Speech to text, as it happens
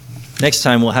Next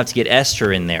time we'll have to get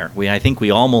Esther in there. I think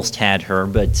we almost had her,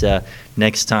 but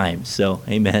next time. So,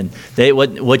 amen.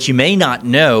 What you may not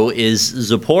know is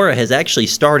Zipporah has actually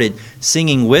started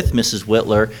singing with Mrs.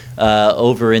 Whitler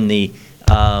over in the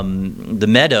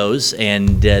meadows,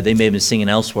 and they may have been singing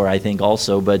elsewhere, I think,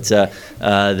 also. But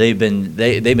they've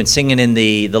been singing in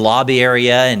the lobby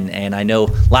area, and I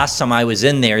know last time I was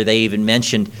in there, they even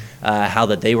mentioned how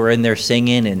that they were in there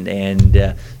singing,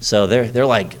 and so they're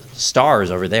like stars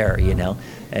over there, you know.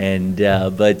 And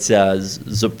but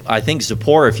I think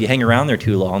Zipporah, if you hang around there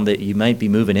too long, that you might be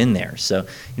moving in there. So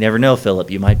you never know, Philip.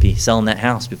 You might be selling that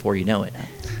house before you know it.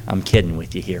 I'm kidding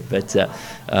with you here, but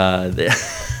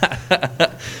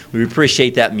we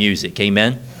appreciate that music.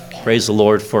 Amen. Praise the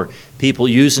Lord for people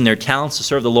using their talents to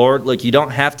serve the Lord. Look, you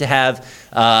don't have to have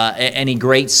any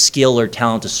great skill or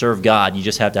talent to serve God. You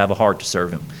just have to have a heart to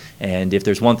serve Him. And if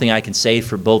there's one thing I can say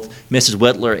for both Mrs.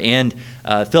 Whitler and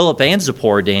Philip and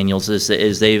Zipporah Daniels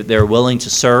is they're willing to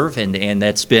serve, and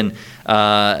that's been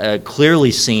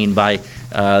clearly seen by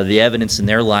the evidence in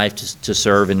their life to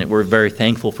serve, and we're very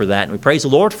thankful for that, and we praise the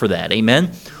Lord for that.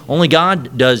 Amen. Only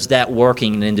God does that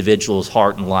working in an individual's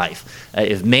heart and life.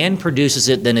 If man produces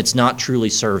it, then it's not truly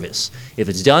service. If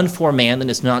it's done for man,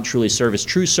 then it's not truly service.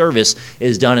 True service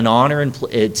is done in honor and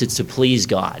to please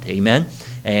God. Amen.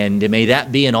 And may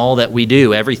that be in all that we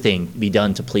do, everything be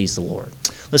done to please the Lord.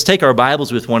 Let's take our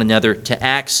Bibles with one another to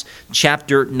Acts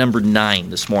chapter number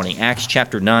 9 this morning. Acts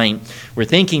chapter 9. We're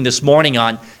thinking this morning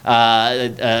on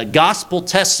Gospel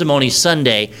Testimony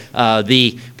Sunday,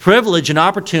 the privilege and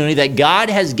opportunity that God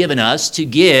has given us to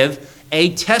give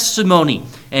a testimony.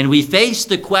 And we face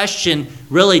the question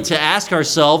really to ask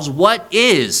ourselves, what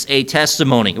is a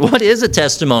testimony? What is a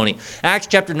testimony? Acts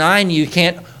chapter 9, you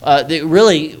can't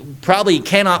probably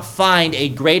cannot find a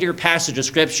greater passage of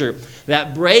Scripture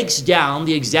that breaks down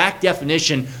the exact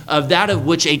definition of that of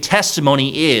which a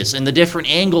testimony is and the different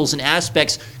angles and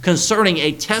aspects concerning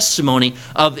a testimony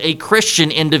of a Christian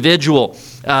individual.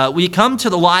 We come to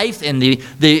the life and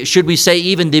the should we say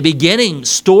even the beginning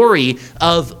story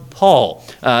of Paul.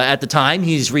 At the time,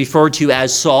 he's referred to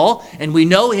as Saul, and we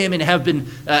know him and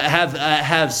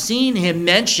have seen him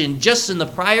mentioned just in the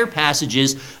prior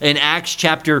passages in Acts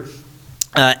chapter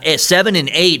 7 and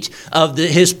 8 of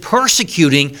his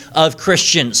persecuting of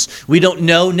Christians. We don't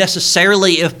know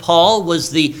necessarily if Paul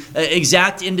was the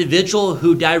exact individual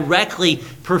who directly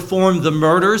performed the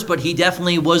murders, but he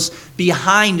definitely was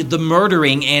behind the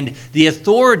murdering and the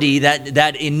authority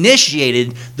that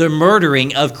initiated the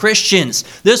murdering of Christians.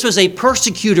 This was a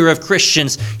persecutor of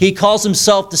Christians. He calls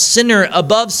himself the sinner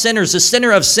above sinners, the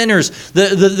sinner of sinners,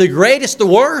 the greatest, the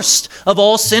worst of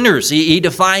all sinners, he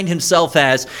defined himself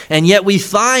as. And yet we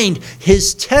find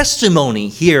his testimony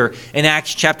here in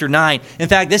Acts chapter 9. In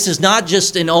fact, this is not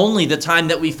just in only the time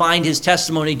that we find his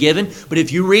testimony given, but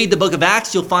if you read the book of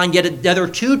Acts, you'll find yet another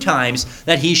 2 times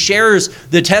that he shares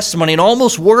the testimony and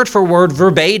almost word for word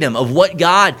verbatim of what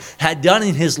God had done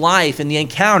in his life and the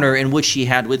encounter in which he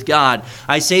had with God.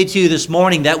 I say to you this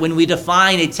morning that when we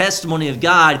define a testimony of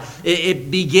God, it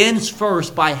begins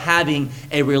first by having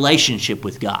a relationship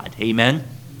with God. Amen?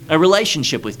 A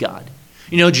relationship with God.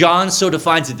 You know, John so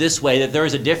defines it this way, that there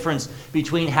is a difference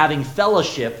between having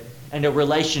fellowship and a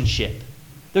relationship.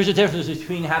 There's a difference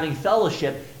between having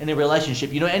fellowship and a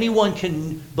relationship. You know, anyone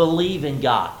can believe in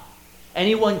God.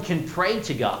 Anyone can pray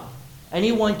to God.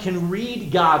 Anyone can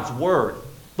read God's word.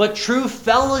 But true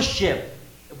fellowship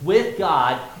with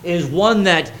God is one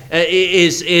that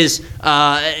is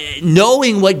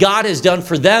knowing what God has done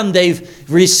for them. They've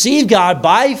received God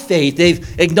by faith.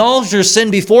 They've acknowledged their sin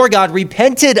before God,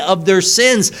 repented of their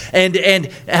sins, and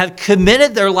have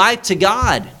committed their life to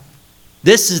God.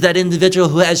 This is that individual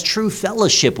who has true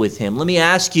fellowship with him. Let me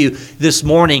ask you this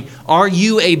morning, are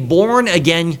you a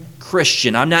born-again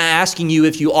Christian? I'm not asking you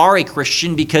if you are a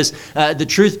Christian, because the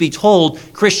truth be told,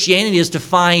 Christianity is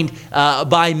defined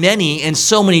by many in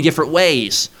so many different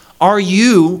ways. Are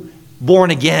you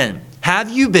born again? Have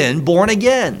you been born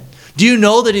again? Do you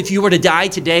know that if you were to die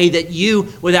today, that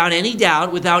you, without any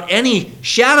doubt, without any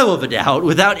shadow of a doubt,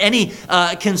 without any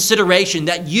consideration,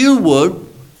 that you would,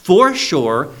 for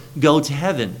sure, go to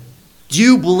heaven? Do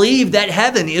you believe that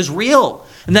heaven is real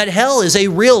and that hell is a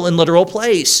real and literal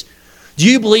place? Do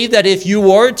you believe that if you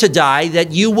were to die,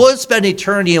 that you would spend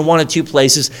eternity in one of 2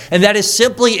 places, and that is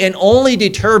simply and only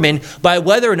determined by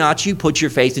whether or not you put your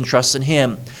faith and trust in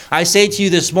Him? I say to you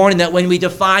this morning that when we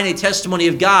define a testimony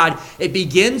of God, it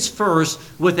begins first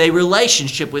with a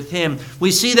relationship with Him.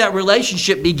 We see that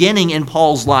relationship beginning in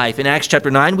Paul's life. In Acts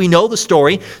chapter 9, we know the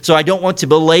story, so I don't want to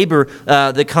belabor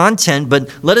the content,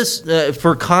 but let us,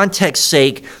 for context's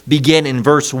sake, begin in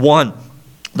verse 1.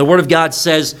 The Word of God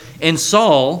says, "And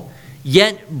Saul,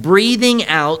 yet breathing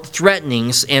out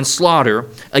threatenings and slaughter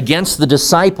against the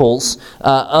disciples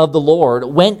of the Lord,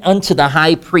 went unto the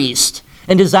high priest,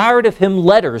 and desired of him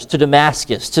letters to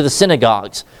Damascus, to the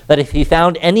synagogues, that if he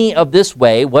found any of this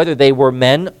way, whether they were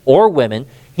men or women,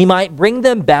 he might bring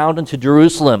them bound unto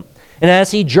Jerusalem. And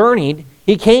as he journeyed,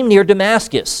 he came near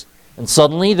Damascus. And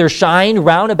suddenly there shined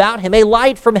round about him a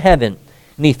light from heaven.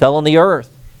 And he fell on the earth,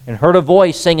 and heard a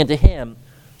voice saying unto him,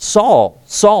 Saul,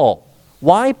 Saul,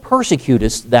 why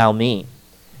persecutest thou me?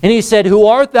 And he said, Who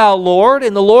art thou, Lord?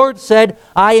 And the Lord said,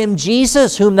 I am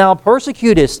Jesus, whom thou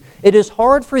persecutest. It is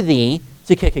hard for thee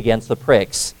to kick against the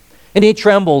pricks. And he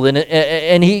trembled,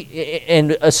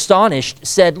 and astonished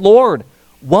said, Lord,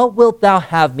 what wilt thou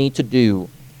have me to do?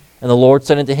 And the Lord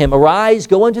said unto him, Arise,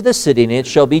 go into the city, and it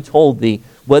shall be told thee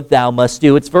what thou must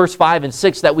do. It's verse 5 and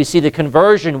 6 that we see the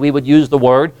conversion, we would use the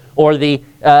word, or the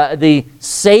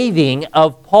saving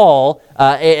of Paul,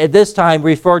 at this time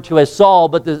referred to as Saul,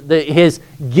 but his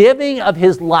giving of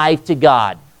his life to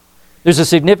God. There's a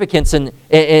significance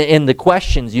in the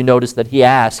questions you notice that he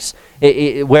asks,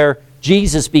 where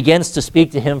Jesus begins to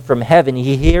speak to him from heaven.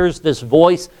 He hears this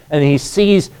voice and he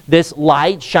sees this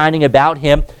light shining about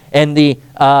him, and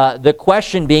the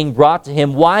question being brought to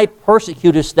him, why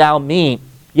persecutest thou me?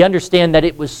 You understand that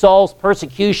it was Saul's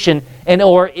persecution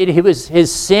it was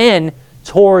his sin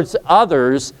towards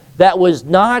others that was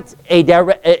not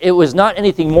it was not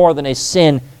anything more than a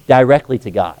sin directly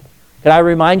to God. Can I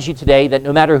remind you today that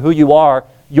no matter who you are,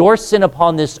 your sin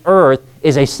upon this earth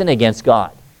is a sin against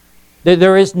God.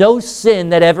 There is no sin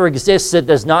that ever exists that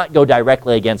does not go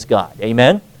directly against God.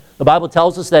 Amen? The Bible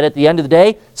tells us that at the end of the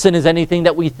day, sin is anything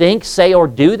that we think, say, or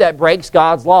do that breaks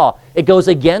God's law. It goes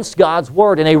against God's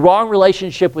word. And a wrong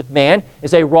relationship with man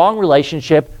is a wrong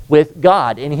relationship with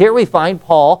God. And here we find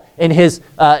Paul in his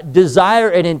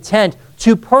desire and intent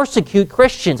to persecute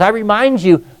Christians. I remind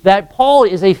you that Paul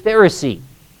is a Pharisee.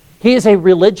 He is a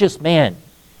religious man.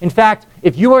 In fact,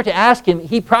 if you were to ask him,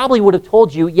 he probably would have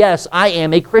told you, yes, I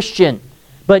am a Christian.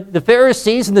 But the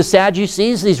Pharisees and the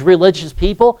Sadducees, these religious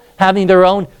people, having their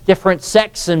own different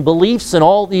sects and beliefs and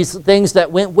all these things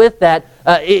that went with that,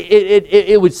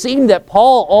 it would seem that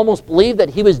Paul almost believed that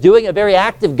he was doing a very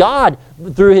active God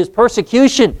through his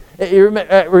persecution.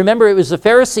 Remember, it was the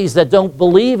Pharisees that don't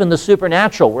believe in the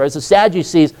supernatural, whereas the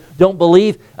Sadducees don't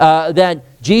believe that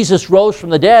Jesus rose from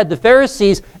the dead. The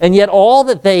Pharisees, and yet all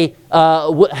that they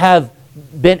have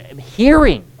been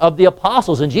hearing of the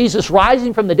apostles and Jesus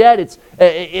rising from the dead,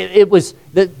 it was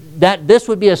that this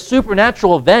would be a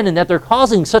supernatural event, and that they're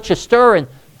causing such a stir, and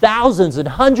thousands and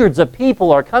hundreds of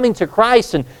people are coming to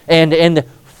Christ and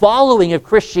following of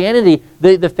Christianity.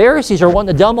 The Pharisees are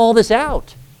wanting to dumb all this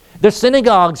out. The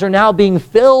synagogues are now being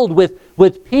filled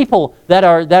with people that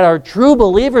are true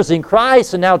believers in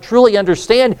Christ, and now truly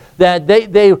understand that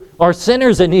they are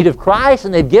sinners in need of Christ,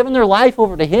 and they've given their life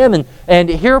over to Him. And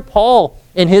here Paul,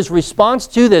 in his response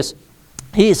to this,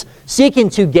 he's seeking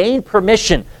to gain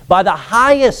permission by the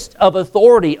highest of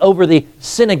authority over the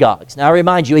synagogues. Now I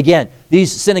remind you again, these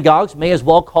synagogues, may as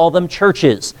well call them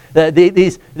churches.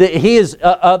 He is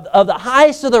of the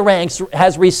highest of the ranks,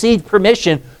 has received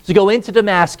permission to go into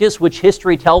Damascus, which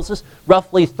history tells us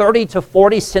roughly 30 to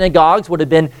 40 synagogues would have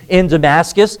been in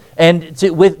Damascus, and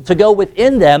to go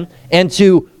within them and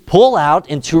to pull out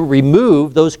and to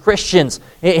remove those Christians.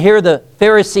 Here the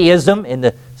Phariseeism and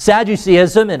the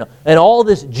Sadduceeism and all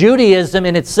this Judaism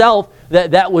in itself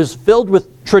that was filled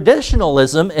with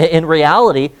traditionalism, in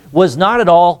reality was not at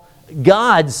all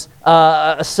God's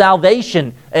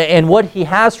salvation and what He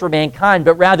has for mankind,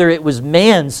 but rather it was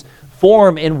man's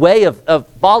form and way of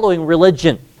following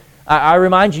religion. I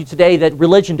remind you today that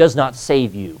religion does not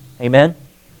save you. Amen?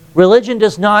 Religion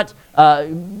does not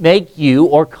make you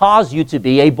or cause you to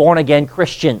be a born-again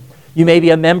Christian. You may be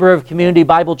a member of Community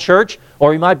Bible Church,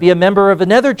 or you might be a member of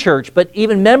another church, but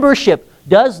even membership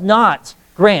does not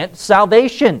grant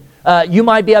salvation. You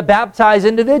might be a baptized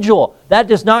individual. That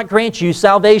does not grant you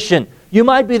salvation. You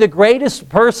might be the greatest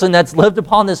person that's lived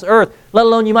upon this earth, let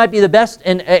alone you might be the best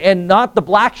and not the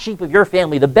black sheep of your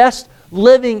family, the best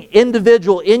living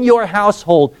individual in your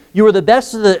household. You are the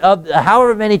best of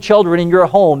however many children in your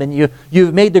home, and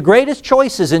you've made the greatest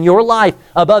choices in your life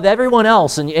above everyone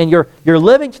else, and you're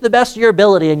living to the best of your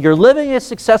ability, and you're living a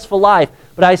successful life.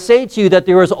 But I say to you that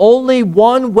there is only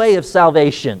one way of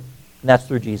salvation, and that's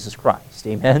through Jesus Christ.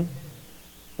 Amen?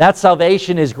 That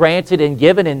salvation is granted and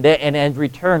given and in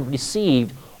return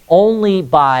received only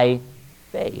by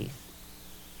faith.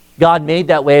 God made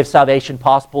that way of salvation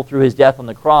possible through His death on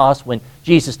the cross. When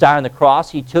Jesus died on the cross,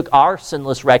 He took our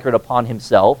sinless record upon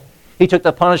Himself. He took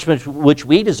the punishment which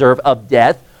we deserve of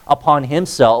death upon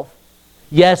himself.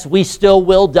 Yes, we still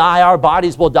will die. Our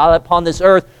bodies will die upon this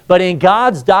earth. But in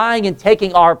God's dying and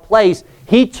taking our place,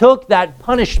 he took that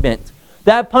punishment.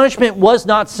 That punishment was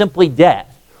not simply death.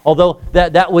 Although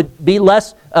that would be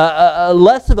less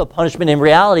of a punishment in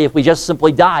reality if we just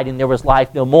simply died and there was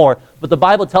life no more. But the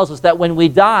Bible tells us that when we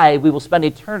die, we will spend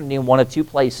eternity in one of two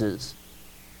places.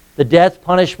 The death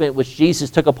punishment which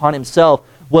Jesus took upon himself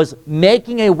was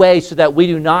making a way so that we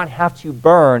do not have to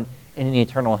burn in an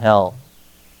eternal hell.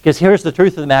 Because here's the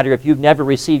truth of the matter. If you've never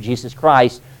received Jesus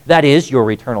Christ, that is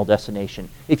your eternal destination.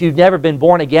 If you've never been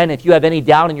born again, if you have any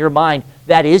doubt in your mind,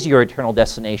 that is your eternal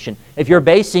destination. If you're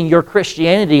basing your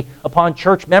Christianity upon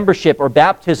church membership or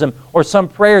baptism or some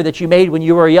prayer that you made when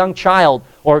you were a young child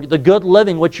or the good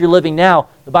living which you're living now,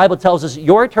 the Bible tells us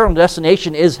your eternal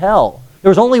destination is hell.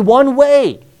 There's only one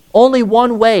way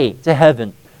to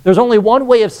heaven. There's only one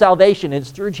way of salvation, and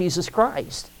it's through Jesus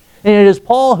Christ. And it is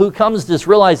Paul who comes to this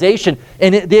realization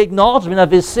and the acknowledgement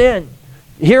of his sin.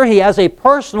 Here he has a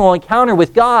personal encounter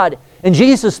with God, and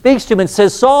Jesus speaks to him and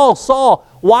says, Saul, Saul,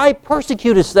 why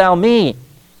persecutest thou me?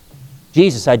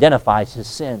 Jesus identifies his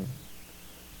sin.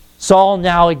 Saul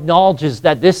now acknowledges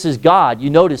that this is God. You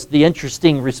notice the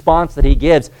interesting response that he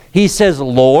gives. He says,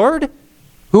 Lord,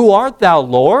 who art thou,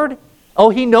 Lord? Oh,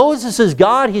 he knows this is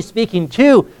God he's speaking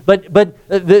to, but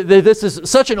this is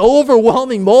such an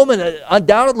overwhelming moment,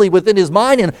 undoubtedly, within his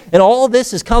mind, and all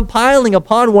this is compiling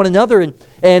upon one another,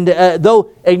 and though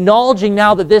acknowledging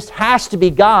now that this has to be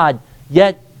God,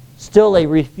 yet still a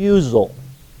refusal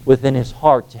within his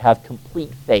heart to have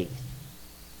complete faith.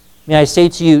 May I say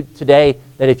to you today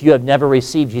that if you have never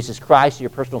received Jesus Christ as your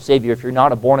personal Savior, if you're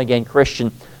not a born-again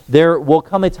Christian, there will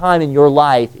come a time in your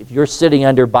life, if you're sitting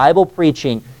under Bible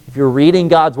preaching, if you're reading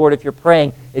God's Word, if you're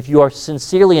praying, if you are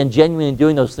sincerely and genuinely in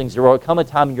doing those things, there will come a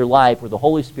time in your life where the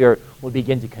Holy Spirit will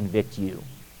begin to convict you.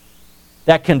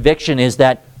 That conviction is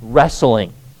that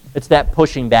wrestling. It's that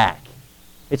pushing back.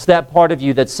 It's that part of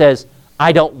you that says,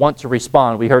 I don't want to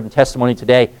respond. We heard in testimony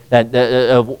today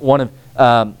that one of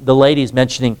the ladies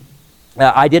mentioning,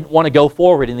 I didn't want to go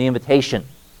forward in the invitation.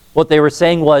 What they were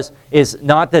saying is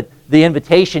not that the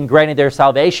invitation granted their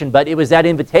salvation, but it was that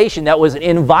invitation that was an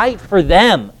invite for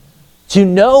them to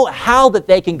know how that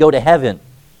they can go to heaven.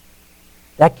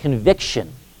 That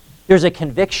conviction. There's a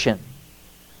conviction.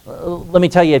 Let me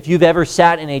tell you, if you've ever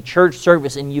sat in a church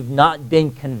service and you've not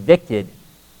been convicted,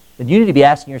 then you need to be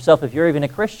asking yourself if you're even a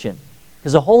Christian.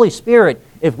 Because the Holy Spirit,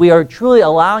 if we are truly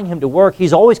allowing Him to work,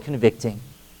 He's always convicting.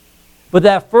 But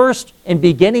that first and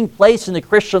beginning place in the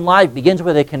Christian life begins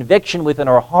with a conviction within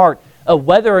our heart of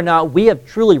whether or not we have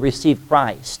truly received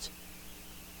Christ.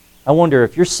 I wonder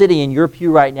if you're sitting in your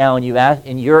pew right now and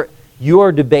you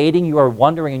are debating, you are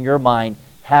wondering in your mind,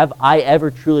 have I ever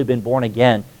truly been born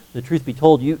again? The truth be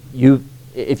told,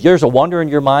 if there's a wonder in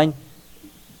your mind,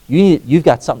 you've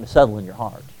got something to settle in your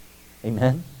heart.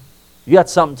 Amen? You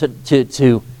got something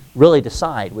to really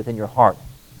decide within your heart.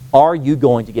 Are you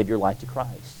going to give your life to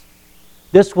Christ?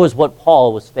 This was what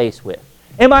Paul was faced with.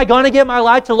 Am I going to give my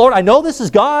life to the Lord? I know this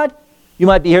is God. You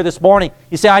might be here this morning.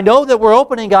 You say, I know that we're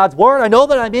opening God's Word. I know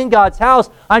that I'm in God's house.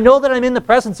 I know that I'm in the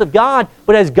presence of God.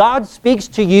 But as God speaks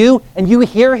to you and you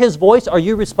hear His voice, are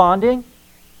you responding?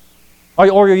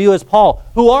 Or are you as Paul?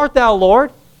 Who art thou,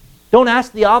 Lord? Don't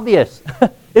ask the obvious.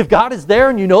 If God is there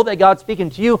and you know that God's speaking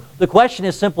to you, the question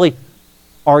is simply,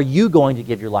 are you going to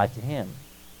give your life to Him?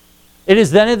 It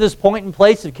is then at this point and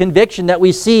place of conviction that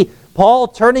we see Paul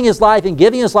turning his life and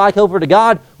giving his life over to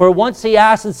God, where once he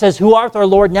asks and says, Who art thou,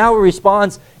 Lord? Now he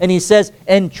responds, and he says,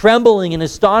 and trembling in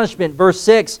astonishment, verse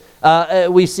 6,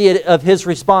 we see it of his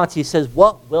response. He says,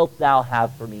 What wilt thou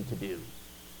have for me to do?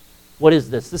 What is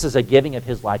this? This is a giving of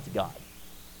his life to God.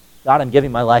 God, I'm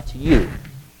giving my life to you.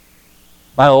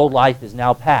 My old life is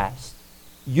now past.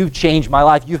 You've changed my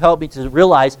life. You've helped me to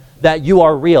realize that you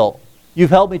are real. You've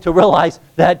helped me to realize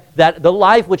that the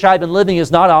life which I've been living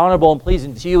is not honorable and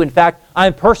pleasing to you. In fact,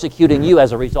 I'm persecuting you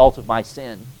as a result of my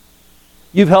sin.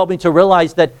 You've helped me to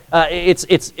realize that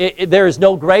there is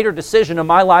no greater decision in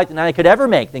my life than I could ever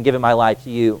make than giving my life to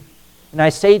you. And I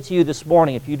say to you this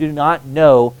morning, if you do not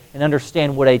know and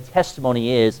understand what a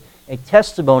testimony is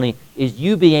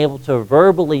you being able to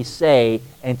verbally say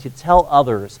and to tell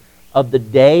others of the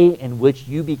day in which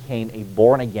you became a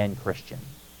born-again Christian.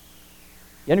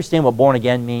 You understand what born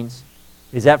again means?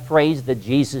 It is that phrase that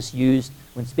Jesus used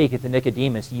when speaking to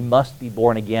Nicodemus, ye must be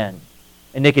born again.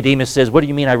 And Nicodemus says, what do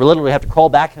you mean? I literally have to crawl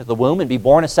back into the womb and be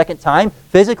born a second time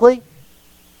physically?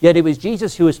 Yet it was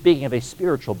Jesus who was speaking of a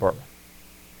spiritual birth.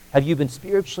 Have you been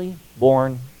spiritually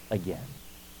born again?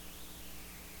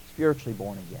 Spiritually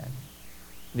born again.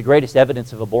 The greatest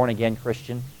evidence of a born again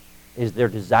Christian is their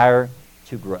desire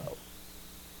to grow.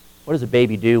 What does a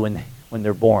baby do when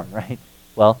they're born, right?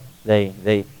 Well,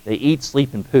 they eat,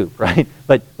 sleep, and poop, right?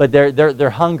 But they're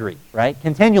hungry, right?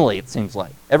 Continually, it seems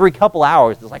like. Every couple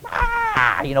hours, it's like,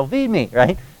 feed me,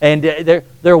 right? And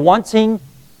they're wanting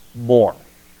more.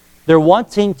 They're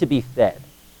wanting to be fed.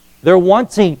 They're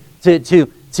wanting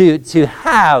to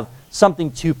have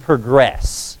something to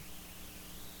progress.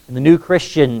 And the new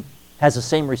Christian has the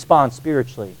same response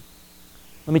spiritually.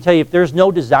 Let me tell you, if there's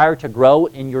no desire to grow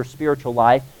in your spiritual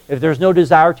life, if there's no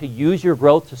desire to use your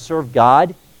growth to serve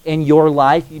God in your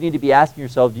life, you need to be asking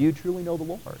yourself, do you truly know the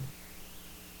Lord?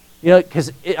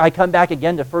 Because I come back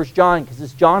again to 1 John, because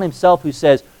it's John himself who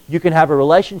says you can have a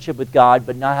relationship with God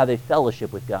but not have a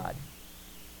fellowship with God.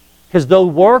 Because though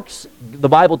works, the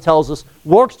Bible tells us,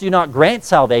 works do not grant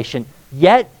salvation,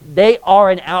 yet they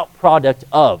are an outproduct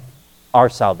of our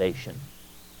salvation.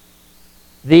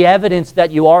 The evidence that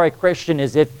you are a Christian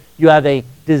is if you have a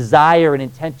desire and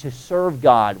intent to serve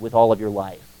God with all of your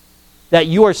life. That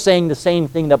you are saying the same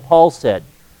thing that Paul said.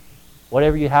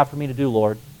 Whatever you have for me to do,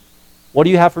 Lord. What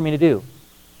do you have for me to do?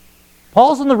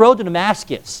 Paul's on the road to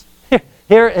Damascus.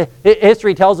 Here,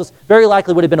 history tells us, very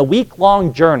likely would have been a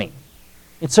week-long journey.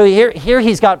 And so here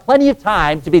he's got plenty of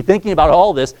time to be thinking about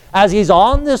all this as he's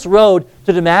on this road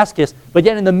to Damascus. But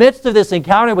yet in the midst of this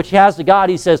encounter which he has to God,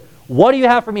 he says, what do you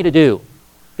have for me to do?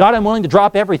 God, I'm willing to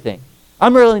drop everything.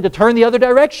 I'm willing to turn the other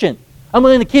direction. I'm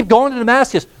willing to keep going to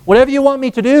Damascus. Whatever you want me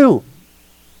to do.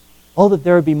 Oh, that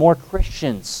there would be more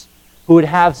Christians who would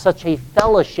have such a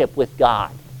fellowship with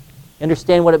God. You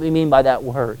understand what we mean by that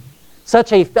word?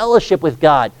 Such a fellowship with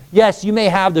God. Yes, you may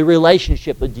have the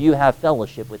relationship, but do you have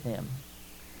fellowship with Him?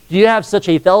 Do you have such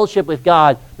a fellowship with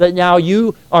God that now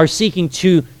you are seeking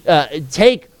to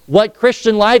take what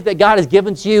Christian life that God has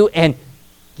given to you and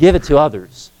give it to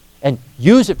others? And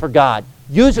use it for God.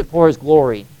 Use it for His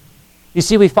glory. You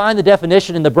see, we find the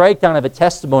definition in the breakdown of a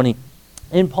testimony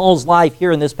in Paul's life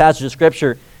here in this passage of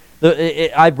Scripture.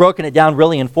 I've broken it down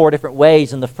really in 4 different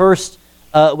ways. And the first,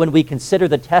 when we consider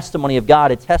the testimony of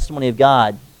God, a testimony of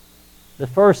God, the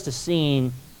first is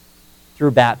seen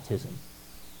through baptism.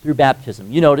 Through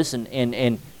baptism. You notice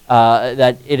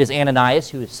that it is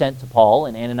Ananias who is sent to Paul,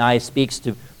 and Ananias speaks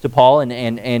to Paul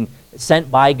and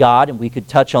sent by God, and we could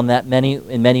touch on that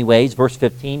in many ways. Verse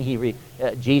 15,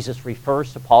 Jesus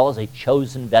refers to Paul as a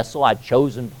chosen vessel. I've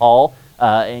chosen Paul,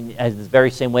 and as the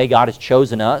very same way God has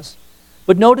chosen us.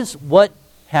 But notice what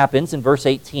happens in verse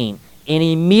 18. And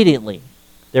immediately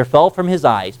there fell from his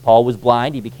eyes. Paul was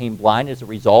blind. He became blind as a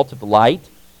result of the light.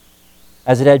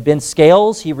 As it had been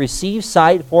scales, he received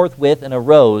sight forthwith and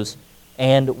arose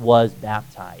and was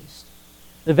baptized.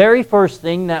 The very first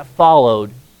thing that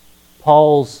followed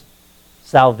Paul's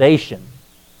salvation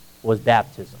was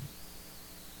baptism.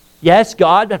 Yes,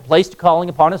 God had placed a calling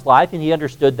upon his life, and he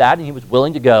understood that, and he was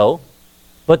willing to go.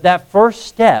 But that first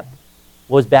step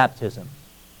was baptism.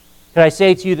 Could I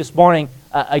say to you this morning,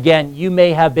 again, you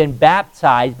may have been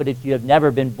baptized, but if you have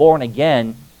never been born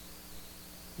again,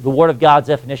 the Word of God's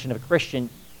definition of a Christian,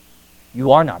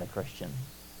 you are not a Christian.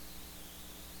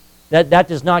 That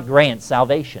does not grant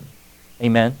salvation.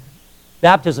 Amen?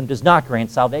 Baptism does not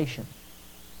grant salvation.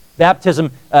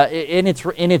 Baptism, in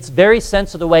its very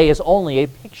sense of the way, is only a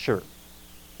picture,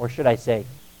 or should I say,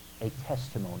 a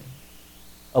testimony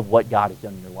of what God has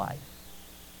done in your life.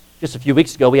 Just a few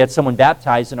weeks ago, we had someone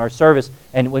baptized in our service,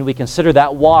 and when we consider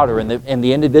that water and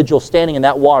the individual standing in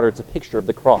that water, it's a picture of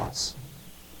the cross.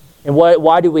 And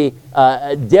why do we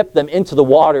dip them into the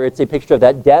water? It's a picture of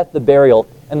that death, the burial,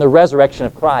 and the resurrection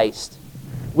of Christ.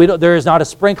 There is not a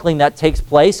sprinkling that takes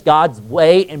place. God's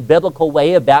way and biblical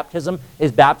way of baptism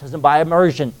is baptism by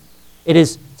immersion. It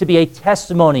is to be a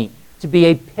testimony, to be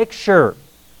a picture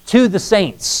to the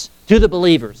saints, to the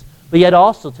believers, but yet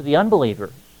also to the unbeliever.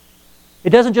 It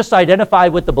doesn't just identify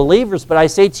with the believers, but I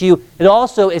say to you, it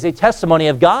also is a testimony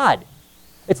of God.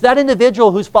 It's that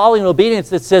individual who's following in obedience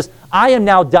that says, I am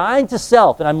now dying to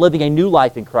self and I'm living a new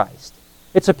life in Christ.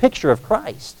 It's a picture of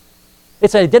Christ.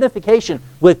 It's an identification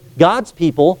with God's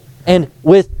people and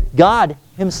with God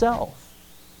Himself.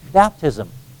 Baptism.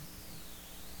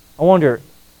 I wonder,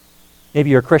 maybe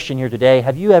you're a Christian here today,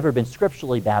 have you ever been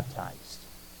scripturally baptized?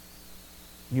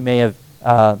 You may have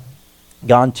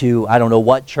gone to, I don't know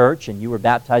what church, and you were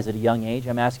baptized at a young age.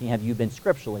 I'm asking, have you been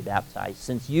scripturally baptized?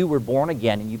 Since you were born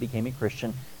again and you became a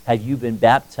Christian, have you been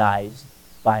baptized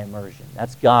by immersion?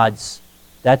 That's God's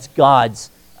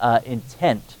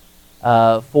intent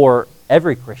for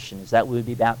every Christian, is that we would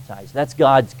be baptized. That's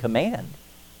God's command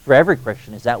for every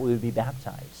Christian, is that we would be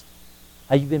baptized.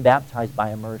 Have you been baptized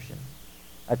by immersion?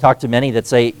 I've talked to many that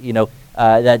say,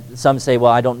 that some say,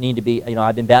 well, I don't need to be,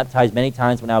 I've been baptized many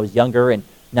times when I was younger, and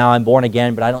now I'm born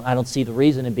again, but I don't see the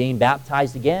reason in being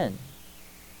baptized again.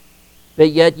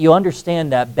 But yet you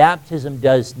understand that baptism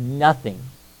does nothing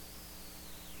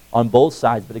on both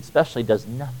sides, but especially does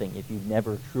nothing if you've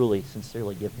never truly,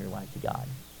 sincerely given your life to God.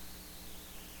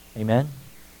 Amen?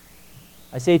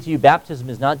 I say to you, baptism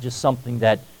is not just something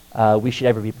that we should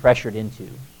ever be pressured into.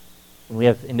 When we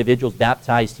have individuals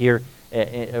baptized here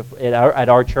at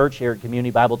our church, here at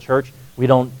Community Bible Church, we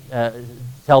don't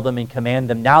tell them and command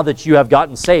them, now that you have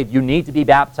gotten saved, you need to be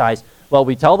baptized. Well,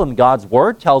 we tell them God's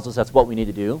Word tells us that's what we need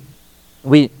to do.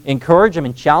 We encourage them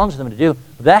and challenge them to do,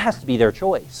 but that has to be their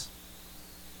choice.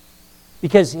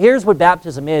 Because here's what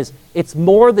baptism is. It's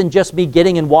more than just me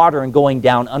getting in water and going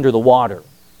down under the water.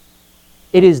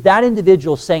 It is that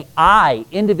individual saying, I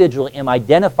individually am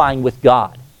identifying with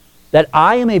God, that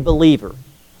I am a believer.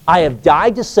 I have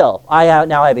died to self. I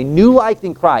now have a new life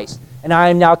in Christ, and I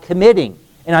am now committing,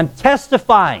 and I'm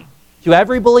testifying to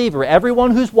every believer,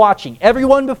 everyone who's watching,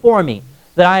 everyone before me,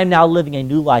 that I am now living a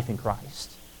new life in Christ.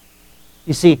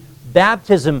 You see,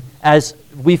 baptism, as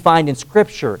we find in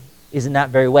Scripture, is in that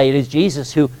very way. It is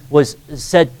Jesus who was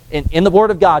said in the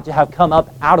Word of God to have come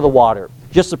up out of the water.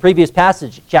 Just the previous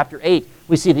passage, chapter 8,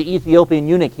 we see the Ethiopian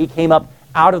eunuch. He came up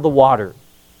out of the water.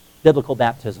 Biblical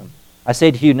baptism. I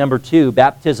say to you, number 2,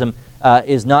 baptism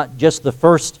is not just the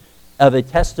first of a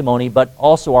testimony, but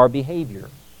also our behavior.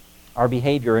 Our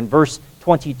behavior. In verse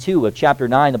 22 of chapter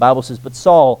 9, the Bible says, But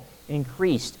Saul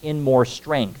increased in more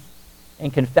strength,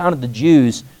 and confounded the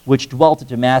Jews which dwelt at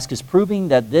Damascus, proving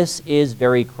that this is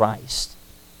very Christ.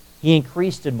 He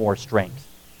increased in more strength.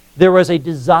 There was a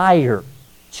desire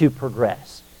to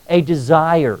progress, a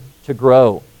desire to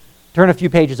grow. Turn a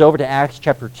few pages over to Acts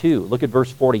chapter 2. Look at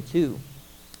verse 42.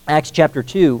 Acts chapter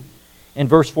 2 and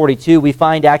verse 42, we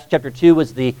find Acts chapter 2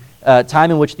 was the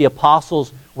time in which the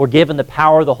apostles were given the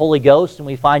power of the Holy Ghost, and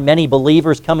we find many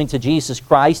believers coming to Jesus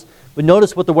Christ. But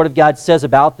notice what the Word of God says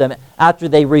about them. After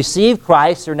they received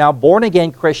Christ, they're now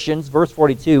born-again Christians. Verse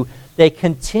 42, they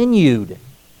continued,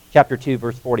 chapter 2,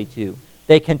 verse 42,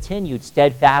 they continued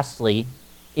steadfastly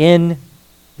in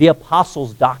the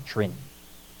apostles' doctrine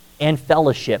and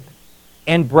fellowship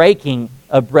and breaking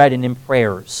of bread and in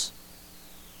prayers.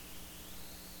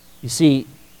 You see,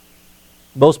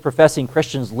 most professing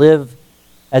Christians live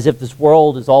as if this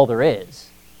world is all there is.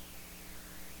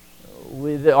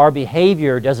 Our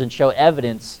behavior doesn't show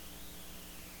evidence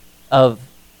of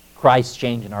Christ's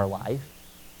change in our life.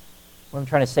 What I'm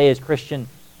trying to say is, Christian,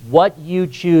 what you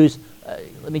choose,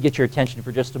 let me get your attention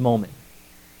for just a moment.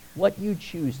 What you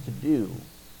choose to do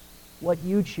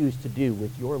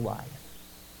with your life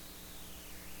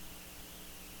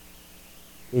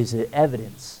is an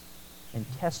evidence and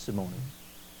testimony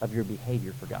of your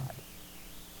behavior for God.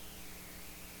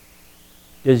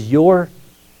 Does your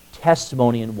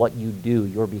testimony in what you do,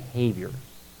 your behavior,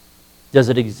 does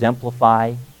it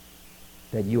exemplify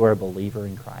that you are a believer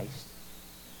in Christ?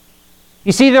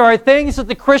 You see, there are things that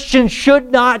the Christian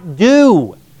should not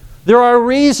do. There are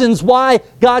reasons why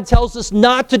God tells us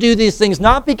not to do these things,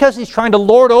 not because He's trying to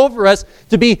lord over us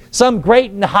to be some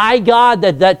great and high God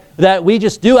that we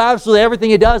just do absolutely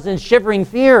everything He does in shivering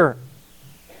fear.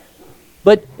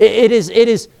 But it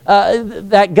is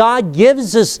that God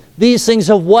gives us these things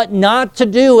of what not to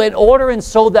do in order and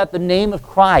so that the name of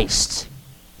Christ,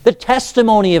 the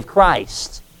testimony of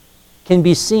Christ, can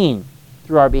be seen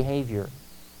through our behavior.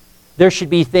 There should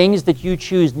be things that you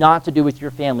choose not to do with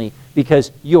your family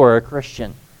because you are a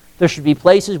Christian. There should be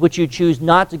places which you choose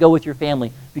not to go with your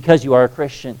family because you are a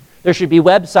Christian. There should be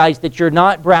websites that you're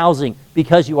not browsing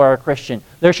because you are a Christian.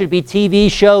 There should be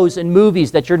TV shows and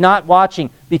movies that you're not watching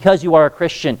because you are a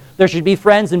Christian. There should be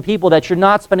friends and people that you're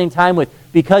not spending time with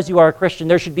because you are a Christian.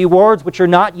 There should be words which you're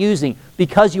not using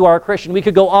because you are a Christian. We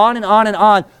could go on and on and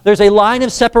on. There's a line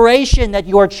of separation that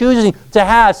you are choosing to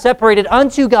have separated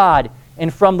unto God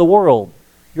and from the world.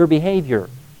 Your behavior.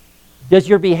 Does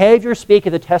your behavior speak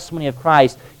of the testimony of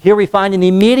Christ? Here we find an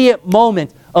immediate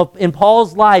moment in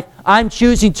Paul's life. I'm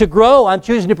choosing to grow. I'm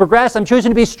choosing to progress. I'm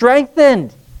choosing to be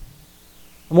strengthened.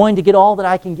 I'm wanting to get all that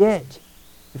I can get.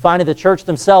 We find in the church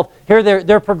themselves, here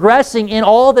they're progressing in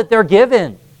all that they're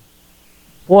given.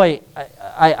 Boy,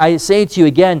 I say to you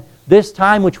again, this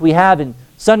time which we have in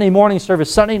Sunday morning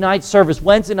service, Sunday night service,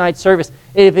 Wednesday night service,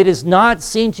 if it is not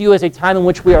seen to you as a time in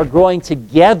which we are growing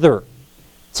together,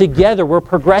 we're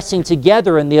progressing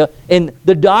together in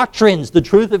the doctrines, the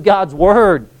truth of God's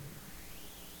Word,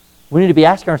 we need to be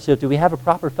asking ourselves, do we have a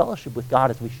proper fellowship with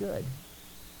God as we should?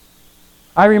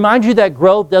 I remind you that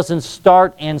growth doesn't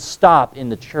start and stop in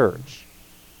the church.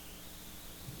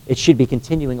 It should be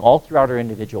continuing all throughout our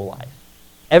individual life.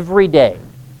 Every day,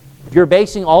 if you're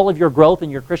basing all of your growth in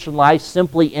your Christian life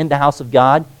simply in the house of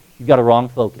God, you've got a wrong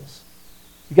focus.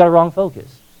 You've got a wrong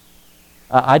focus.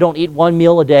 I don't eat one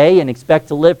meal a day and expect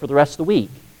to live for the rest of the week.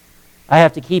 I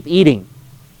have to keep eating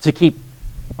to keep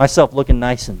myself looking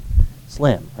nice and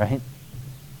slim, right?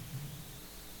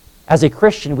 As a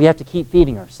Christian, we have to keep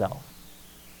feeding ourselves.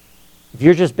 If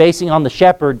you're just basing on the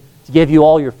shepherd to give you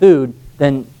all your food,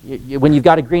 then when you've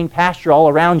got a green pasture all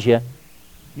around you,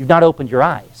 you've not opened your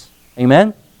eyes.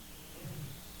 Amen?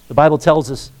 The Bible tells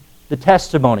us the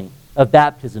testimony of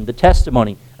baptism, the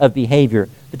testimony of behavior,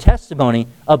 the testimony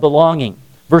of belonging.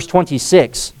 Verse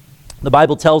 26, the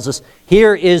Bible tells us,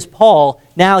 here is Paul,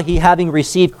 now he having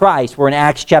received Christ. We're in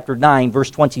Acts chapter 9, verse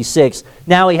 26.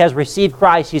 Now he has received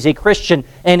Christ, he's a Christian,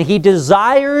 and he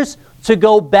desires to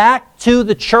go back to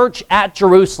the church at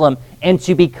Jerusalem and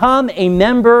to become a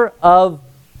member of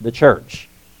the church.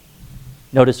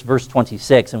 Notice verse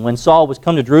 26, and when Saul was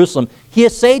come to Jerusalem, he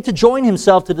essayed to join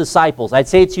himself to disciples. I'd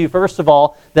say to you, first of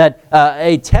all, that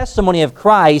a testimony of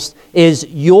Christ is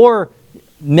your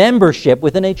membership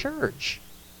within a church.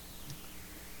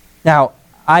 Now,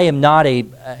 I am not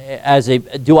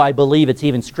do I believe it's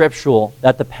even scriptural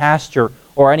that the pastor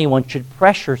or anyone should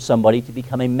pressure somebody to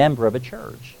become a member of a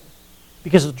church.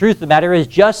 Because the truth of the matter is,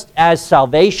 just as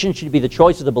salvation should be the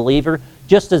choice of the believer,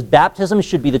 just as baptism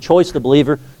should be the choice of the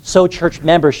believer, so church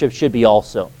membership should be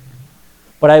also.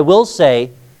 But I will say,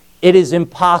 it is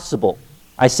impossible,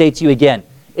 I say to you again,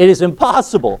 it is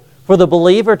impossible for the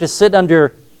believer to sit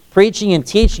under preaching and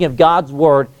teaching of God's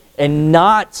Word and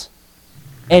not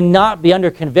be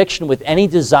under conviction with any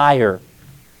desire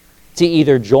to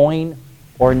either join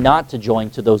or not to join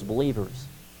to those believers.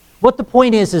 What the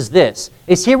point is this,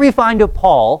 is here we find of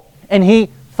Paul, and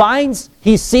he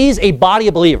sees a body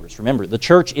of believers. Remember, the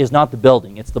church is not the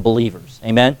building, it's the believers.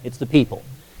 Amen? It's the people.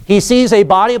 He sees a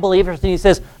body of believers and he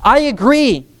says, I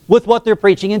agree with what they're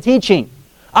preaching and teaching.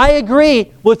 I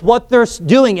agree with what they're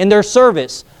doing in their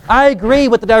service. I agree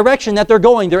with the direction that they're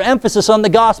going, their emphasis on the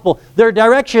gospel, their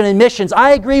direction in missions.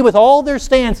 I agree with all their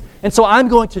stance, and so I'm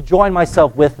going to join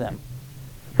myself with them.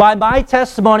 By my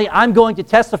testimony, I'm going to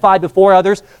testify before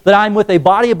others that I'm with a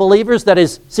body of believers that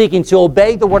is seeking to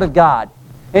obey the Word of God.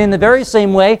 And in the very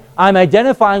same way, I'm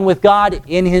identifying with God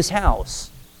in His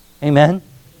house. Amen?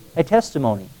 A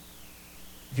testimony.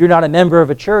 If you're not a member of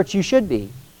a church, you should be.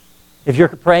 If you're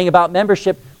praying about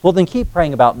membership, well then keep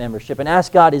praying about membership and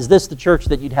ask God, is this the church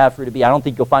that you'd have for you to be? I don't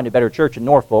think you'll find a better church in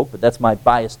Norfolk, but that's my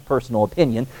biased personal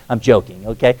opinion. I'm joking,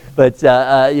 okay? But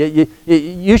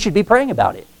you should be praying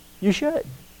about it. You should.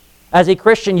 As a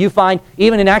Christian, you find,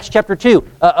 even in Acts chapter 2,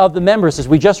 of the members, as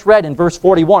we just read in verse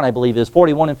 41, I believe it is,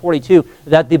 41 and 42,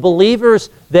 that the believers,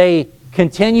 they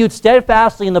continued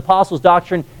steadfastly in the apostles'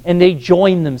 doctrine, and they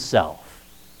joined themselves.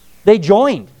 They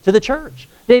joined to the church.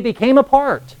 They became a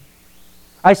part.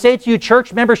 I say to you,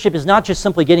 church membership is not just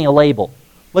simply getting a label.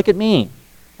 Look at me.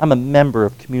 I'm a member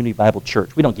of Community Bible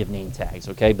Church. We don't give name tags,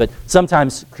 okay? But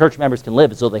sometimes church members can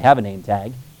live as though they have a name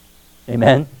tag.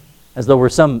 Amen? As though we're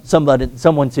someone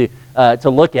to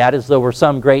look at, as though we're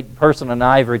some great person on an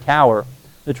ivory tower.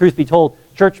 The truth be told,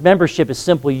 church membership is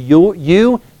simply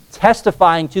you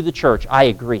testifying to the church, I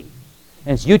agree.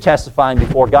 And it's you testifying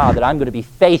before God that I'm going to be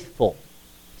faithful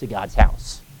to God's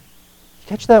house. Did you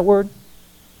catch that word?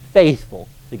 Faithful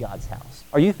to God's house.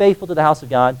 Are you faithful to the house of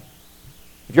God?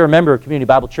 If you're a member of Community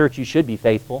Bible Church, you should be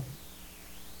faithful.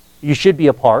 You should be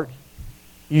a part.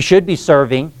 You should be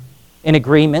serving in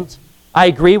agreement. I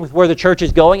agree with where the church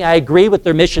is going. I agree with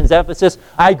their missions emphasis.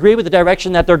 I agree with the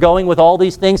direction that they're going with all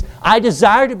these things. I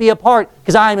desire to be a part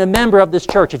because I am a member of this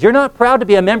church. If you're not proud to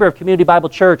be a member of Community Bible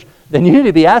Church, then you need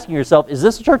to be asking yourself, is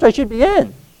this the church I should be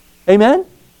in? Amen?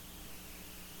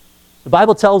 The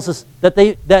Bible tells us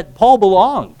that Paul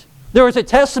belonged. There was a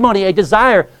testimony, a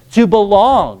desire to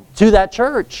belong to that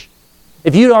church.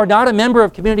 If you are not a member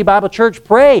of Community Bible Church,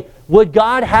 pray, would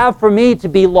God have for me to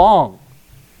belong?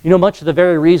 You know, much of the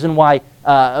very reason why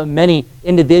many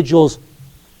individuals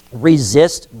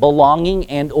resist belonging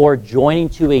and or joining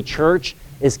to a church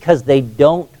is because they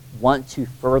don't want to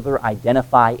further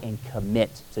identify and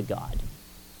commit to God.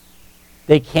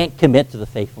 They can't commit to the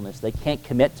faithfulness. They can't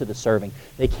commit to the serving.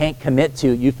 They can't commit to,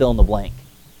 you fill in the blank.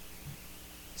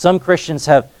 Some Christians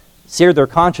have seared their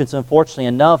conscience, unfortunately,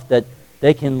 enough that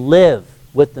they can live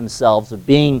with themselves of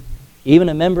being even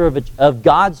a member of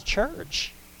God's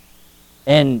church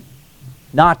and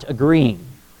not agreeing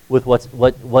with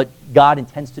what God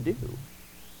intends to do.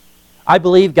 I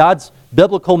believe God's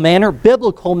biblical manner,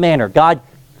 God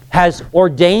has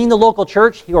ordained the local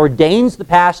church. He ordains the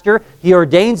pastor. He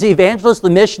ordains the evangelist, the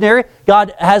missionary.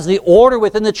 God has the order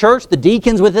within the church, the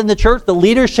deacons within the church, the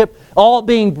leadership all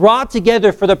being brought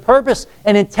together for the purpose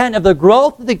and intent of the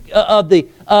growth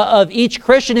of each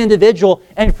Christian individual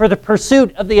and for the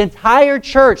pursuit of the entire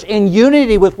church in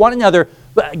unity with one another,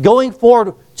 going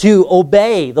forward to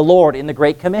obey the Lord in the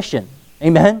Great Commission.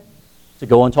 Amen? To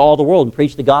go into all the world and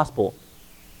preach the gospel.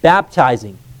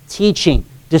 Baptizing, teaching,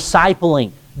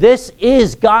 discipling. This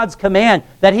is God's command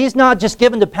that He's not just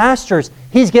given to pastors,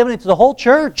 He's given it to the whole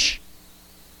church.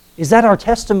 Is that our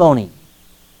testimony?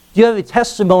 Do you have a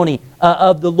testimony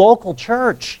of the local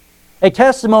church? A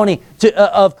testimony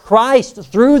of Christ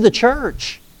through the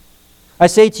church? I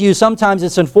say to you, sometimes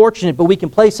it's unfortunate, but we can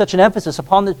place such an emphasis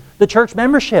upon the church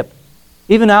membership.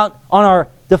 Even out on our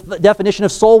definition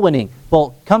of soul winning.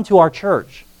 Well, come to our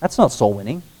church. That's not soul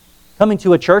winning. Coming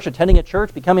to a church, attending a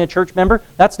church, becoming a church member,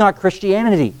 that's not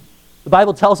Christianity. The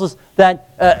Bible tells us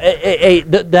that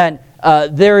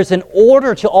there is an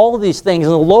order to all of these things,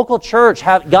 and the local church,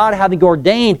 God having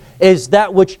ordained, is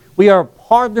that which we are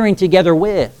partnering together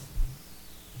with.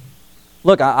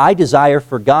 Look, I desire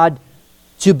for God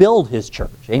to build His church.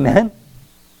 Amen?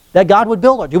 That God would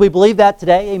build it. Do we believe that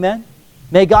today? Amen?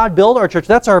 May God build our church.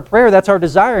 That's our prayer. That's our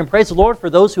desire. And praise the Lord for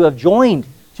those who have joined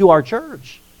to our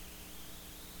church.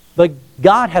 But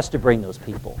God has to bring those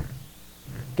people.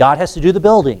 God has to do the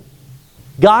building.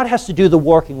 God has to do the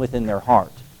working within their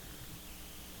heart.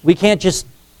 We can't just,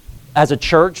 as a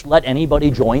church, let anybody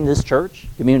join this church,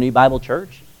 Community Bible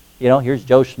Church. You know, here's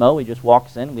Joe Schmo. He just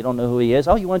walks in. We don't know who he is.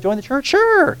 Oh, you want to join the church?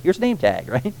 Sure. Here's a name tag,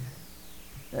 right?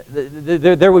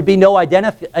 There would be no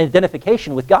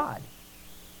identification with God.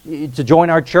 To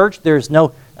join our church, there's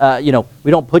no,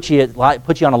 we don't put you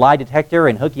on a lie detector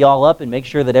and hook you all up and make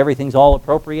sure that everything's all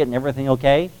appropriate and everything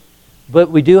okay.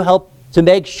 But we do help to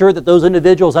make sure that those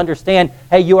individuals understand,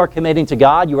 hey, you are committing to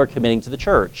God, you are committing to the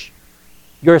church.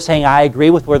 You're saying, I agree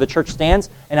with where the church stands,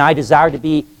 and I desire to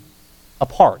be a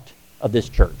part of this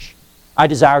church. I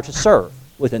desire to serve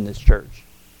within this church.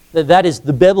 That is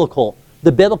the biblical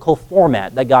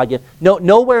format that God gives.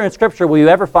 Nowhere in Scripture will you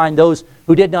ever find those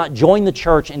who did not join the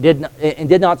church and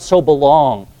did not so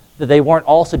belong that they weren't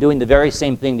also doing the very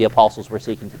same thing the apostles were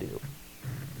seeking to do.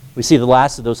 We see the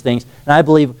last of those things, and I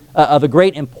believe of a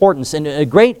great importance and a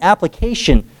great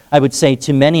application, I would say,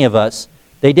 to many of us.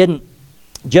 We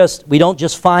don't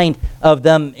just find of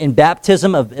them in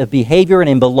baptism, of behavior and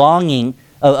in belonging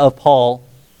of Paul,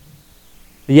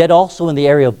 but yet also in the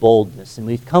area of boldness. And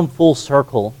we've come full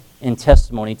circle in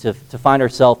testimony to find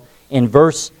ourselves in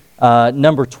verse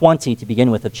number 20 to begin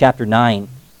with of chapter 9.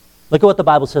 Look at what the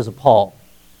Bible says of Paul.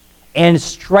 And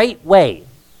straightway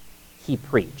he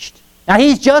preached. Now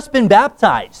he's just been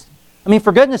baptized. I mean,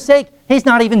 for goodness sake, he's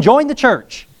not even joined the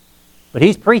church. But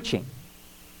he's preaching.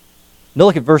 Now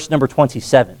look at verse number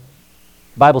 27.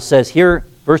 The Bible says here,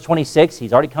 verse 26,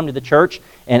 he's already come to the church.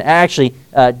 And actually,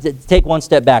 take one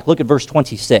step back. Look at verse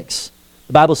 26.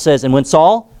 The Bible says, and when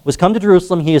Saul was come to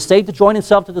Jerusalem, he essayed to join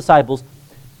himself to the disciples,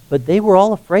 but they were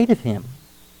all afraid of him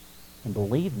and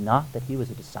believed not that he was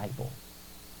a disciple.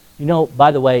 You know,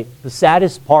 by the way, the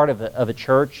saddest part of a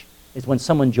church is when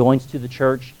someone joins to the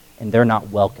church and they're not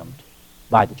welcomed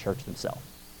by the church themselves.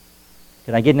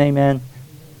 Can I get an amen?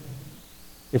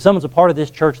 If someone's a part of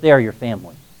this church, they are your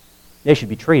family. They should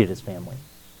be treated as family.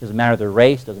 Doesn't matter their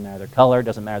race, doesn't matter their color,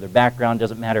 doesn't matter their background,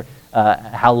 doesn't matter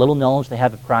how little knowledge they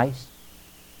have of Christ.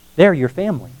 They're your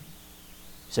family.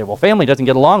 You say, well, family doesn't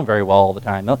get along very well all the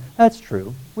time. No, that's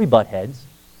true. We butt heads.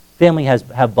 Family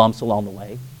have bumps along the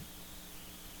way.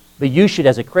 But you should,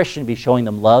 as a Christian, be showing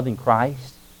them love in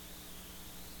Christ.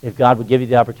 If God would give you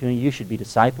the opportunity, you should be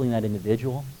discipling that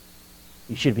individual.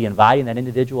 You should be inviting that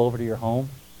individual over to your home.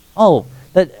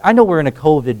 I know we're in a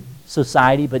COVID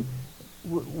society, but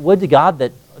would to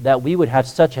God that we would have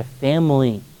such a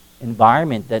family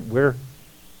environment that we're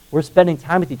spending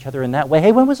time with each other in that way.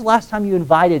 Hey, when was the last time you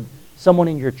invited someone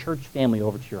in your church family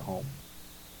over to your home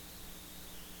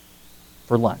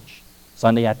for lunch,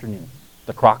 Sunday afternoon?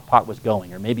 The crock pot was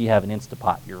going, or maybe you have an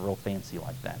Instapot. You're real fancy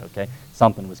like that, okay?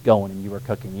 Something was going and you were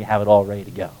cooking. You have it all ready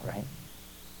to go, right?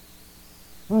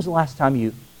 When was the last time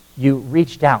you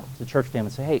reached out to the church family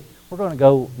and say, hey, we're going to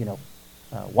go,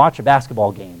 watch a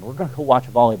basketball game. Or we're going to go watch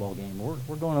a volleyball game. Or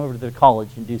we're going over to the college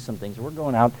and do some things. Or we're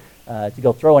going out to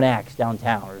go throw an axe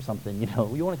downtown or something. You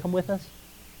want to come with us?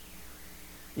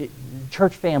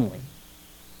 Church family.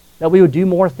 That we would do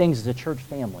more things as a church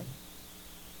family.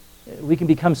 We can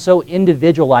become so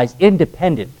individualized,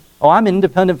 independent. Oh, I'm an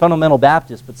independent fundamental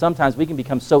Baptist, but sometimes we can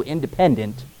become so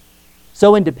independent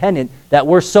that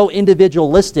we're so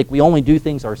individualistic we only do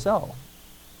things ourselves.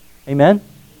 Amen?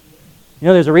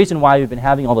 There's a reason why we've been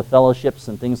having all the fellowships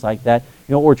and things like that.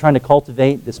 We're trying to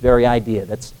cultivate this very idea.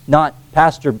 That's not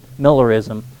Pastor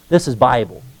Millerism. This is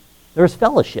Bible. There's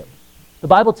fellowship. The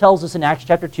Bible tells us in Acts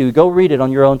chapter 2, go read it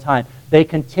on your own time, they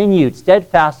continued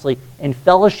steadfastly in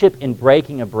fellowship in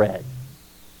breaking of bread.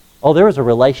 Oh, there was a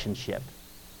relationship.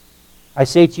 I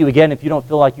say to you again, if you don't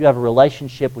feel like you have a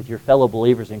relationship with your fellow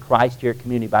believers in Christ here at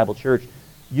Community Bible Church,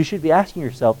 you should be asking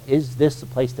yourself, is this the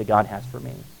place that God has for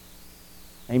me?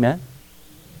 Amen?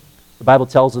 The Bible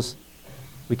tells us,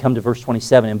 we come to verse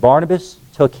 27, and Barnabas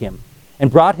took him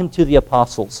and brought him to the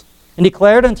apostles and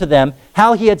declared unto them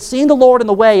how he had seen the Lord in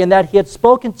the way and that he had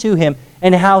spoken to him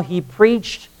and how he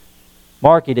preached,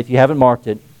 mark it if you haven't marked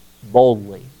it,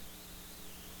 boldly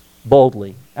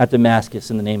at Damascus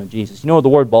in the name of Jesus. You know what the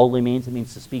word boldly means? It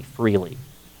means to speak freely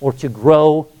or to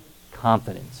grow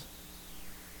confidence.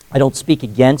 I don't speak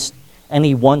against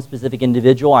any one specific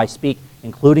individual. I speak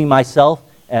including myself,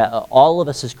 all of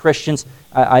us as Christians.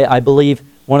 I believe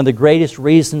one of the greatest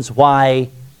reasons why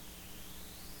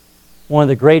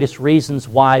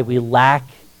we lack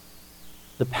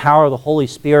the power of the Holy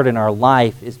Spirit in our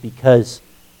life is because,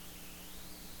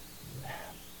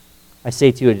 I say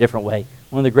it to you in a different way,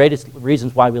 one of the greatest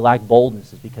reasons why we lack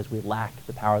boldness is because we lack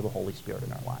the power of the Holy Spirit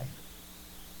in our life.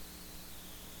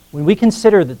 When we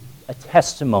consider a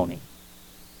testimony,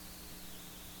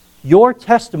 your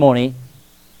testimony,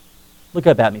 look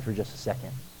up at me for just a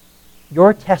second.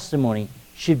 Your testimony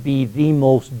should be the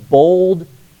most boldly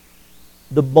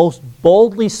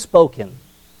spoken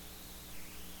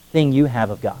thing you have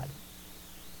of God.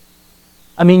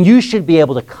 I mean, you should be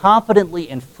able to confidently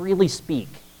and freely speak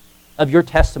of your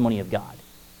testimony of God.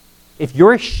 If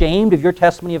you're ashamed of your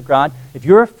testimony of God, if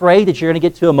you're afraid that you're going to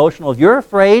get too emotional, if you're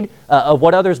afraid of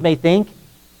what others may think,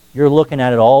 you're looking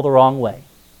at it all the wrong way.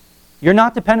 You're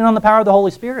not dependent on the power of the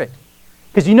Holy Spirit.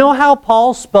 Because you know how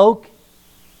Paul spoke?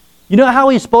 You know how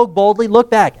he spoke boldly? Look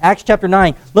back, Acts chapter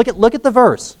 9. Look at the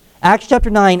verse. Acts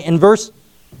chapter 9 and verse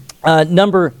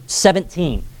number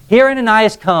 17. Here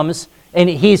Ananias comes and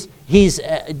he's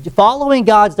following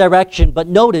God's direction, but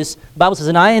notice, the Bible says,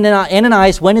 and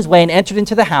Ananias went his way and entered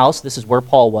into the house, this is where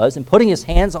Paul was, and putting his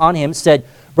hands on him said,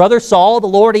 Brother Saul, the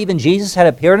Lord, even Jesus, had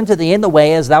appeared unto thee in the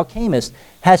way as thou camest,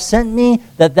 has sent me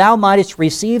that thou mightest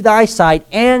receive thy sight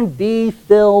and be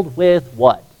filled with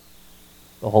what?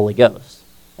 The Holy Ghost.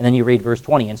 And then you read verse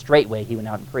 20, and straightway he went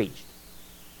out and preached.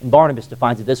 And Barnabas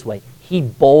defines it this way, he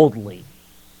boldly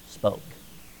spoke.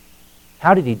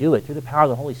 How did he do it? Through the power of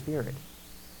the Holy Spirit.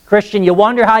 Christian, you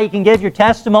wonder how you can give your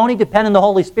testimony? Depend on the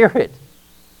Holy Spirit.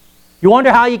 You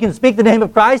wonder how you can speak the name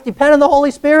of Christ? Depend on the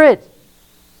Holy Spirit.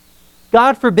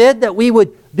 God forbid that we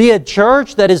would be a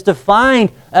church that is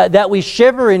defined, that we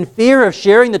shiver in fear of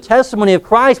sharing the testimony of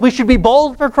Christ. We should be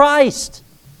bold for Christ.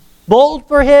 Bold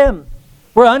for Him.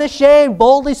 We're unashamed,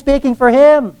 boldly speaking for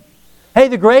Him. Hey,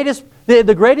 the greatest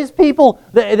people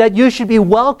that you should be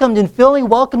welcomed and feeling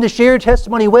welcome to share your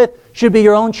testimony with should be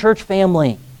your own church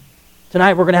family.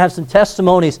 Tonight we're going to have some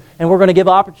testimonies and we're going to give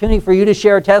opportunity for you to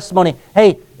share a testimony.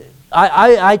 Hey,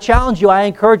 I challenge you, I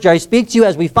encourage you, I speak to you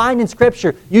as we find in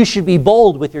Scripture, you should be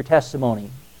bold with your testimony.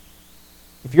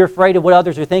 If you're afraid of what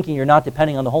others are thinking, you're not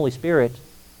depending on the Holy Spirit.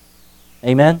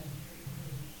 Amen?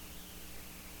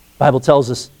 The Bible tells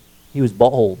us he was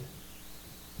bold.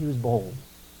 He was bold.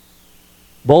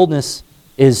 Boldness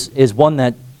is one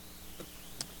that's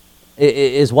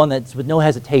with no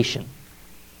hesitation.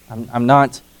 I'm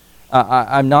not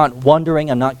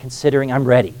wondering, I'm not considering, I'm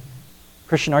ready.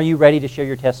 Christian, are you ready to share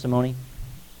your testimony?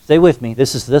 Stay with me.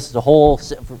 This is the whole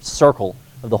circle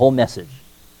of the whole message.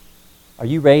 Are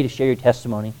you ready to share your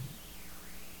testimony?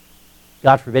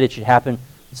 God forbid it should happen.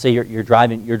 Say you're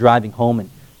driving home and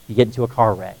you get into a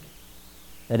car wreck.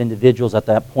 That individual's at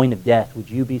that point of death. Would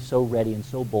you be so ready and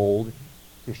so bold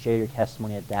to share your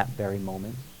testimony at that very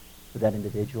moment with that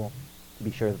individual to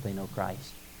be sure that they know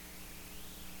Christ?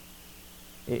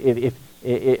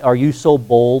 Are you so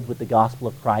bold with the gospel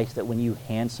of Christ that when you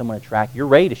hand someone a tract, you're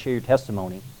ready to share your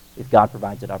testimony if God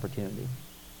provides that opportunity?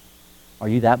 Are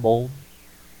you that bold?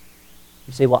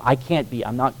 You say, well, I can't be.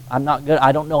 I'm not good.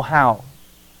 I don't know how.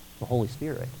 The Holy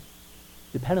Spirit.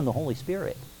 Depend on the Holy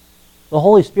Spirit. The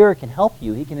Holy Spirit can help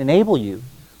you. He can enable you.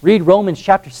 Read Romans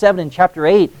chapter 7 and chapter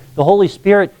 8. The Holy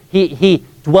Spirit, He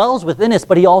dwells within us,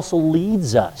 but He also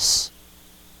leads us.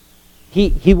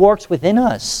 He works within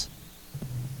us.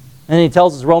 And then He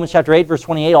tells us, Romans chapter 8, verse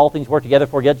 28, all things work together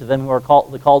for good to them who are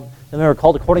called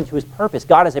according to His purpose.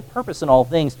 God has a purpose in all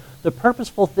things. The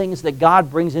purposeful things that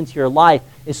God brings into your life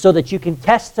is so that you can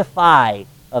testify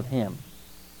of Him.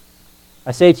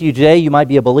 I say to you today, you might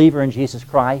be a believer in Jesus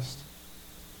Christ.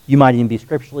 You might even be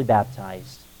scripturally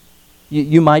baptized.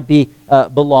 You might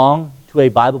belong to a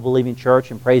Bible-believing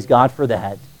church, and praise God for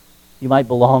that. You might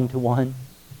belong to one.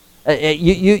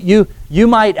 You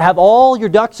might have all your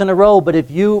ducks in a row, but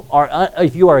if you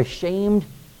are ashamed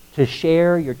to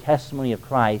share your testimony of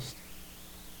Christ,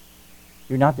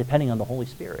 you're not depending on the Holy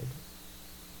Spirit.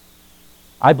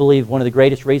 I believe one of the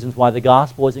greatest reasons why the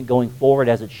gospel isn't going forward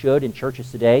as it should in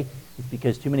churches today is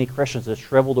because too many Christians have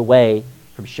shriveled away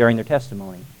from sharing their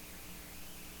testimony.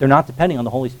 They're not depending on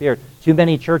the Holy Spirit. Too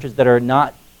many churches that are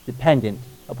not dependent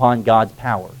upon God's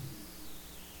power.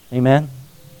 Amen?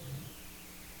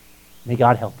 May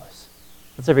God help us.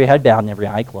 Let's have your head bowed and every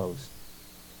eye closed.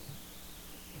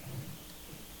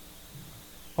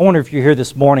 I wonder if you're here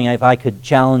this morning, if I could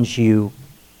challenge you,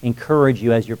 encourage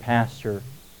you as your pastor.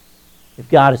 If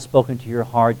God has spoken to your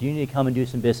heart, do you need to come and do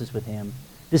some business with Him?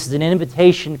 This is an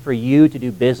invitation for you to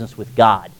do business with God.